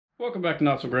Welcome back to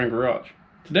Not So Grand Garage.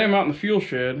 Today I'm out in the fuel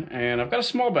shed and I've got a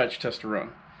small batch test to run.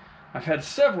 I've had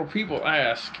several people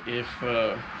ask if,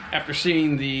 after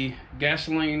seeing the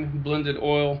gasoline blended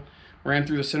oil ran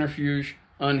through the centrifuge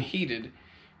unheated,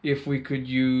 if we could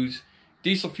use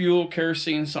diesel fuel,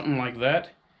 kerosene, something like that,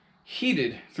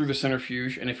 heated through the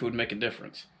centrifuge, and if it would make a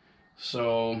difference.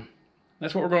 So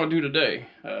that's what we're going to do today.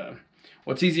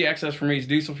 What's easy access for me is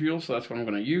diesel fuel, so that's what I'm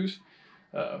going to use.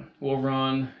 We'll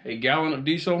run a gallon of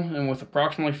diesel, and with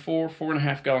approximately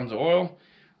 4.5 gallons of oil,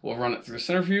 we'll run it through the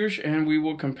centrifuge, and we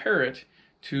will compare it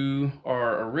to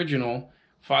our original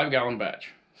 5-gallon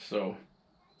batch. So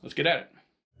let's get at it.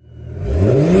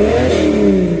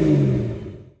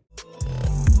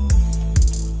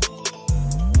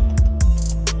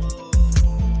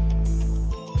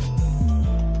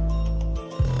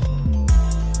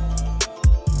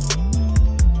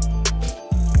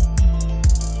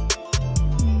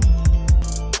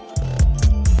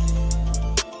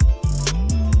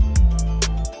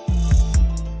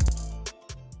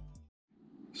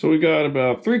 So we got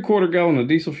about 3/4 gallon of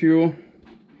diesel fuel.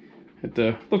 It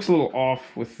looks a little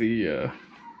off with the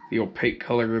opaque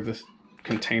color of this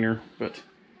container, but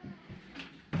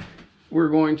we're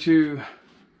going to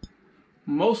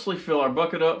mostly fill our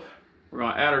bucket up. We're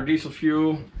going to add our diesel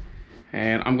fuel,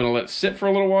 and I'm going to let it sit for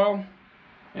a little while,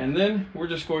 and then we're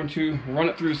just going to run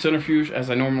it through the centrifuge as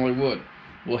I normally would.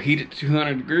 We'll heat it to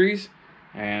 200 degrees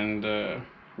and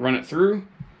run it through.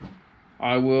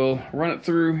 I will run it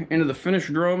through into the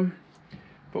finished drum,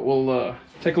 but we'll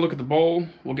take a look at the bowl.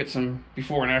 We'll get some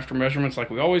before and after measurements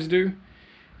like we always do, and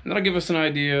that'll give us an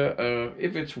idea of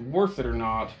if it's worth it or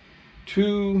not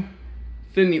to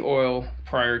thin the oil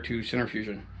prior to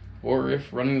centrifuging, or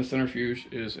if running the centrifuge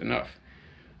is enough.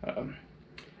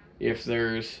 If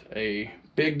there's a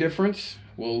big difference,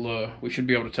 we should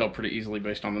be able to tell pretty easily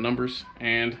based on the numbers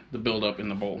and the buildup in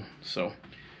the bowl. So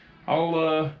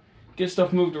I'll get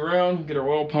stuff moved around, get our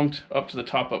oil pumped up to the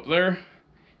top up there,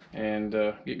 and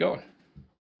get going.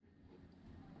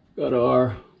 Got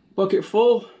our bucket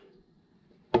full,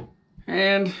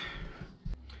 and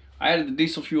I added the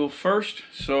diesel fuel first,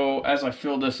 so as I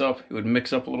filled this up, it would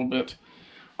mix up a little bit.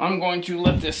 I'm going to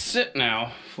let this sit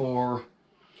now for,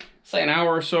 say, an hour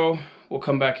or so. We'll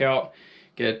come back out,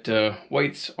 get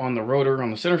weights on the rotor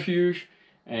on the centrifuge,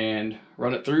 and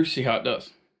run it through, see how it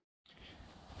does.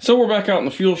 So we're back out in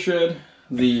the fuel shed.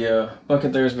 The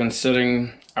bucket there has been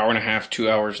sitting 1.5 hours, 2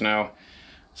 hours now.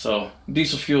 So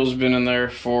diesel fuel's been in there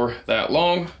for that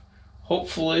long.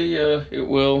 Hopefully it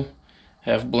will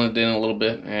have blended in a little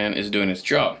bit and is doing its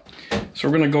job. So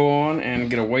we're gonna go on and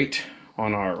get a weight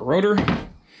on our rotor.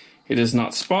 It is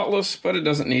not spotless, but it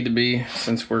doesn't need to be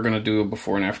since we're gonna do a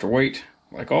before and after weight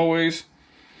like always.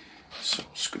 So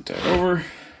scoot that over.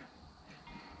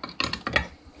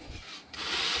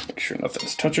 Make sure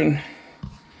nothing's touching.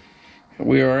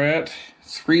 We are at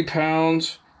 3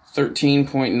 pounds,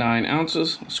 13.9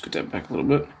 ounces. Let's scoot that back a little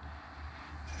bit.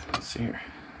 Let's see here.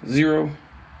 0.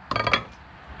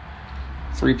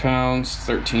 3 pounds,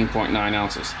 13.9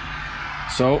 ounces.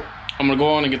 So I'm gonna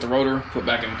go on and get the rotor put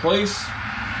back in place.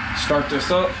 Start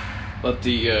this up. Let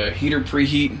the heater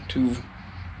preheat to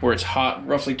where it's hot.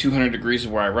 Roughly 200 degrees is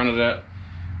where I run it at.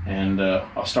 And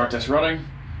I'll start this running.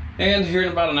 And here in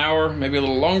about an hour, maybe a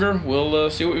little longer, we'll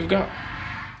see what we've got.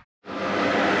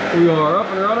 We are up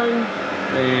and running,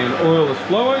 and oil is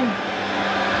flowing.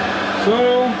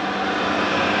 So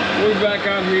we'll be back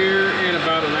out here in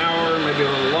about an hour, maybe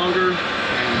a little longer,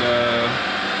 and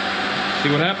see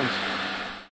what happens.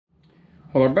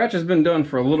 Well, our batch has been done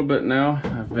for a little bit now.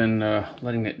 I've been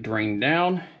letting it drain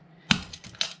down.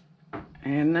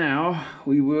 And now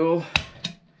we will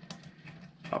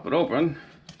pop it open.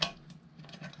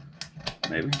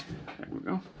 Maybe. There we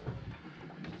go.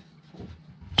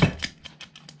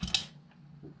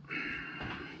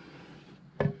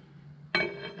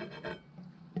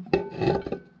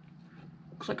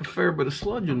 Looks like a fair bit of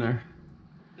sludge in there.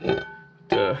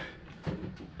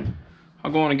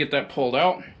 I'll go on and get that pulled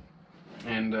out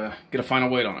and get a final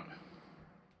weight on it.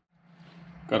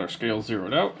 Got our scale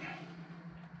zeroed out.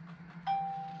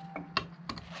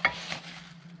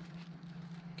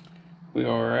 We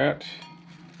are at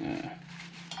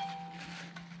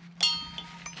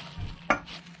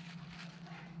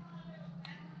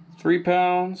 3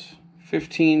 pounds,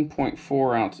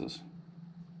 15.4 ounces.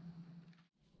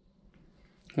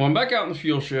 Well, I'm back out in the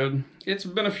fuel shed. It's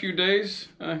been a few days.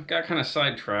 I got kind of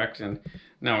sidetracked and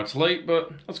now it's late,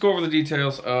 but let's go over the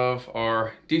details of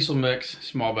our diesel mix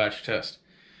small batch test.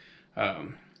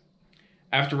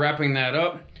 After wrapping that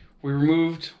up, we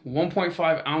removed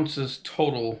 1.5 ounces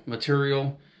total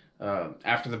material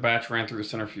after the batch ran through the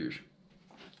centrifuge.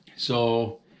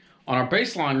 So on our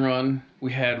baseline run,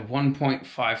 we had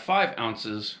 1.55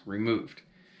 ounces removed.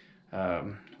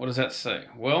 What does that say?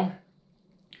 Well,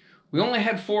 we only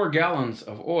had 4 gallons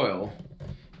of oil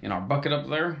in our bucket up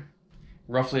there,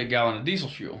 roughly a gallon of diesel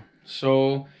fuel.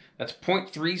 So that's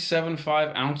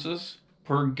 0.375 ounces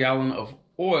per gallon of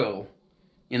oil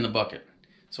in the bucket.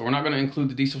 So we're not going to include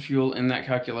the diesel fuel in that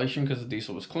calculation because the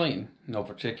diesel was clean. No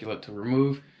particulate to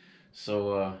remove.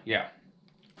 So yeah.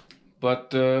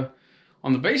 But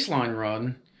on the baseline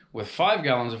run, with 5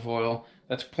 gallons of oil,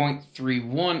 that's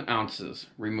 0.31 ounces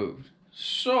removed.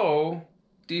 So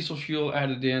diesel fuel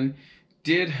added in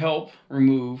did help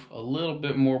remove a little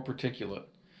bit more particulate.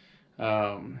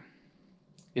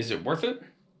 Is it worth it?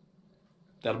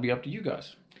 That'll be up to you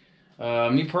guys.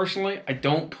 Me personally, I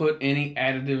don't put any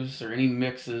additives or any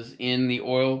mixes in the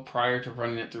oil prior to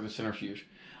running it through the centrifuge.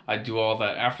 I do all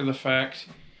that after the fact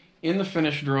in the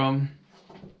finish drum.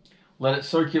 Let it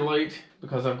circulate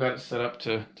because I've got it set up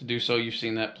to do so. You've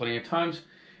seen that plenty of times.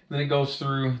 Then it goes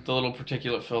through the little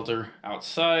particulate filter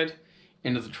outside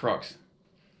into the trucks.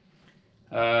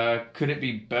 Could it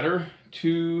be better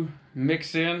to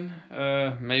mix in?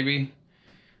 Maybe.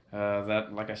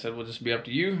 That, like I said, will just be up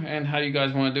to you and how you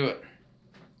guys want to do it.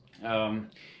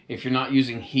 If you're not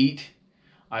using heat,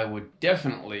 I would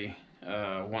definitely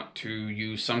want to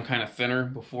use some kind of thinner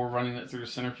before running it through the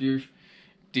centrifuge.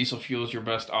 Diesel fuel is your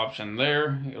best option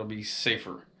there. It'll be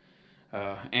safer.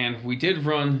 And we did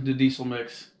run the diesel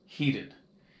mix heated.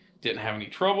 Didn't have any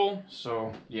trouble,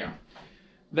 so yeah.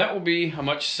 That will be a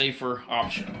much safer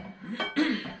option.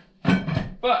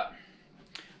 But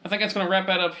I think that's going to wrap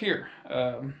that up here.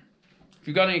 If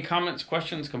you've got any comments,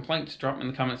 questions, complaints, drop them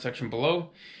in the comment section below.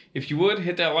 If you would,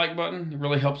 hit that like button. It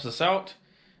really helps us out.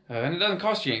 And it doesn't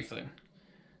cost you anything.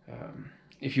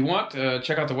 If you want,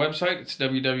 check out the website. It's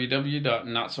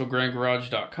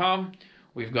www.notsograndgarage.com.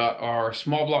 We've got our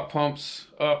small block pumps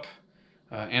up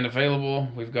and available.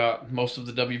 We've got most of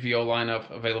the WVO lineup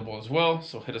available as well,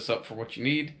 so hit us up for what you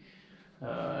need.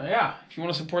 Yeah, if you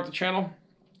want to support the channel,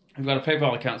 we've got a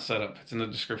PayPal account set up. It's in the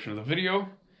description of the video.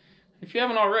 If you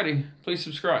haven't already, please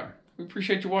subscribe. We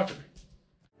appreciate you watching.